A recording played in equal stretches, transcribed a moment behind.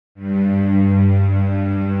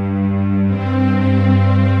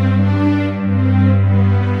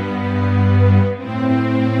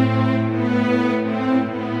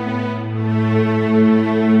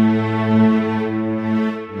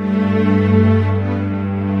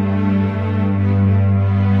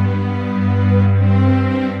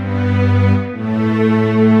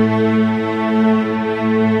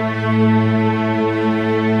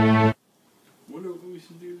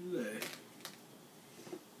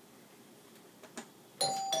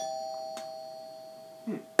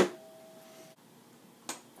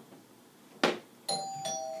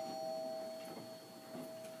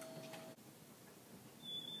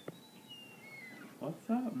What's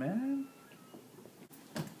up, man?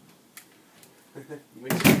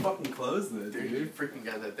 Make sure you fucking close that, Dude, you freaking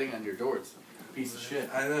got that thing on your door. It's a piece of shit.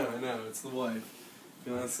 I know. It's the wife.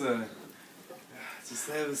 Fiance. Just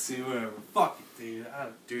have a seat, whatever. Fuck it, dude.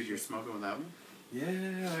 Dude, you're smoking without me?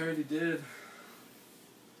 Yeah, I already did.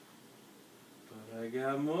 But I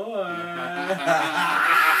got more.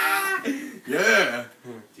 Yeah.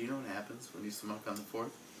 Do you know what happens when you smoke on the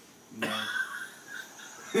 4th? No.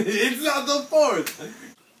 It's not the 4th.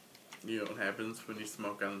 You know what happens when you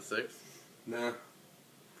smoke on the 6th? Nah.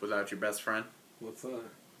 Without your best friend? What's that?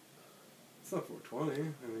 It's not 420.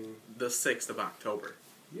 I mean... The 6th of October.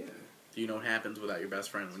 Yeah. Do you know what happens without your best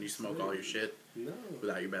friend when you smoke all your shit? No.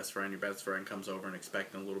 Without your best friend comes over and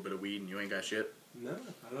expecting a little bit of weed and you ain't got shit? No,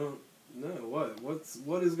 I don't... No, what?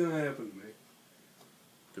 What is gonna happen to me?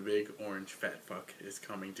 The big orange fat fuck is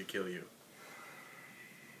coming to kill you.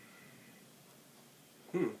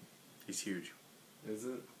 He's huge. Is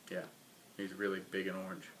it? Yeah. He's really big and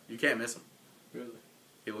orange. You can't miss him. Really?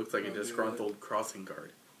 He looks like a disgruntled crossing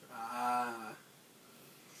guard. Ah.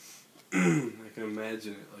 I can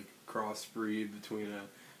imagine it, like a crossbreed between a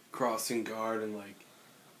crossing guard and like,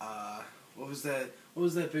 what was that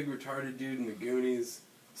big retarded dude in the Goonies?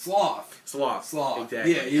 Sloth.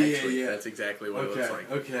 Exactly. Yeah. That's exactly what it looks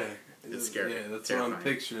like. Okay. It's scary. Yeah, that's terrifying. what I'm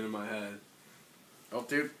picturing in my head. Oh,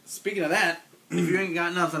 dude. Speaking of that, if you ain't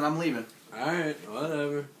got nothing, I'm leaving. Alright,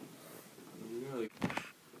 whatever.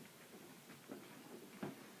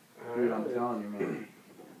 Dude, I'm telling you, man.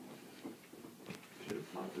 Should've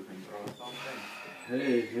smoked the thing, bro. It's all thing.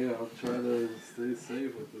 Hey, yeah, I'll try to stay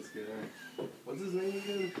safe with this guy. What's his name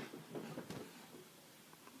again?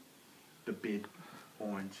 The big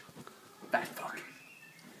orange fat fuck.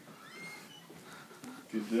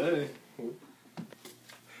 Good day.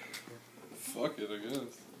 Fuck it, I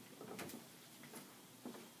guess.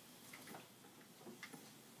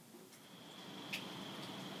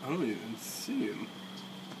 I don't even see him.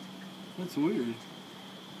 That's weird.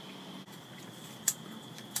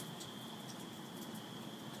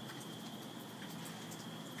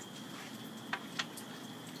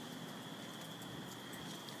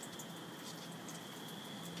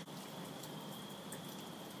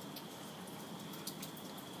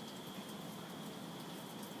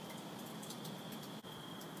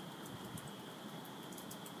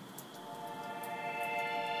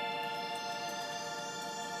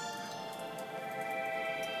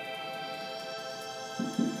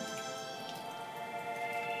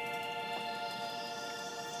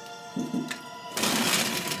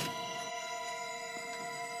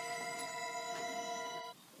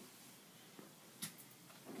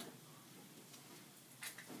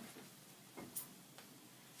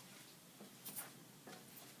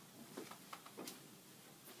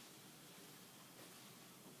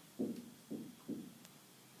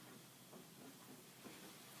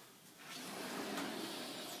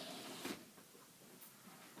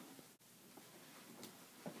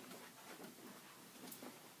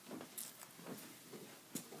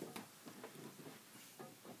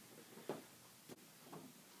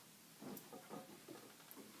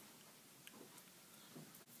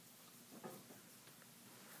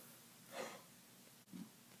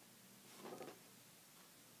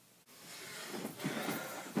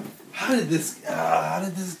 How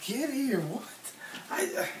did this get here? What? Oh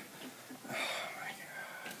my God.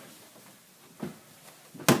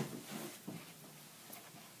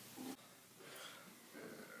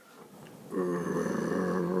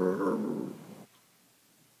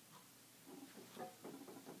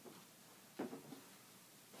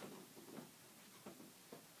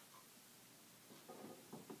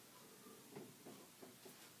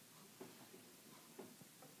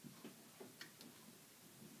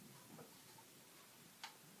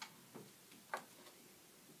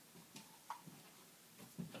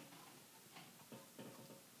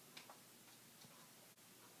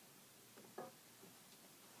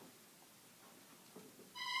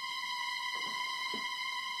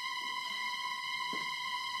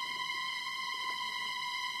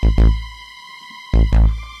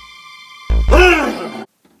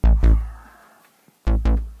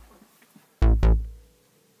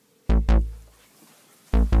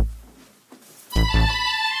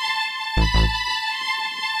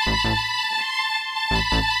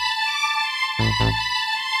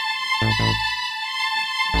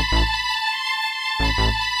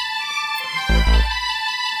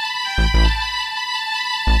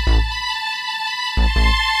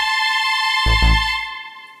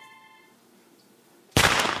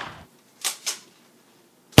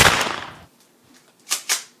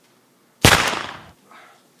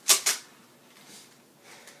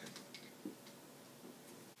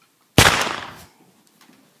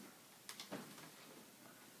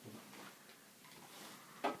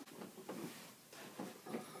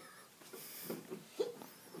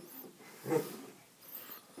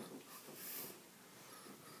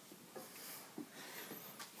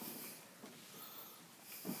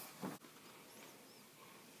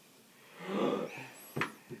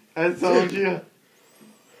 I told you.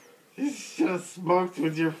 You should have smoked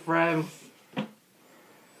with your friends.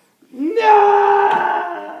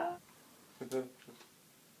 No! Are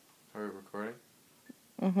we recording?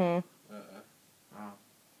 Oh.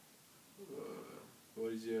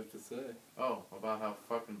 What did you have to say? Oh, about how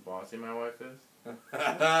fucking bossy my wife is?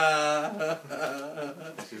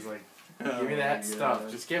 She's like, give me that stuff.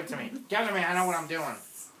 Just give it to me. Give it to me. I know what I'm doing.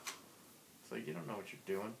 It's like, you don't know what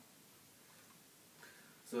you're doing.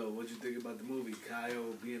 So, what'd you think about the movie?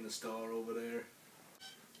 Kyle being the star over there?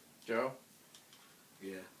 Joe,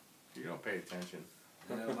 Yeah. you don't pay attention.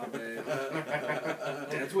 Yeah, my bad.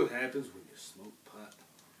 That's what happens when you smoke pot.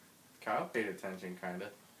 Kyle paid attention, kinda.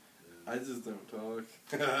 I just don't talk.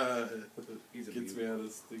 He's a Gets beauty. me out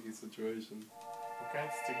of sticky situations. What kind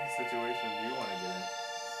of sticky situation do you want to get in?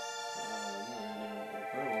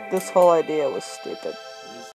 I don't know. This whole idea was stupid.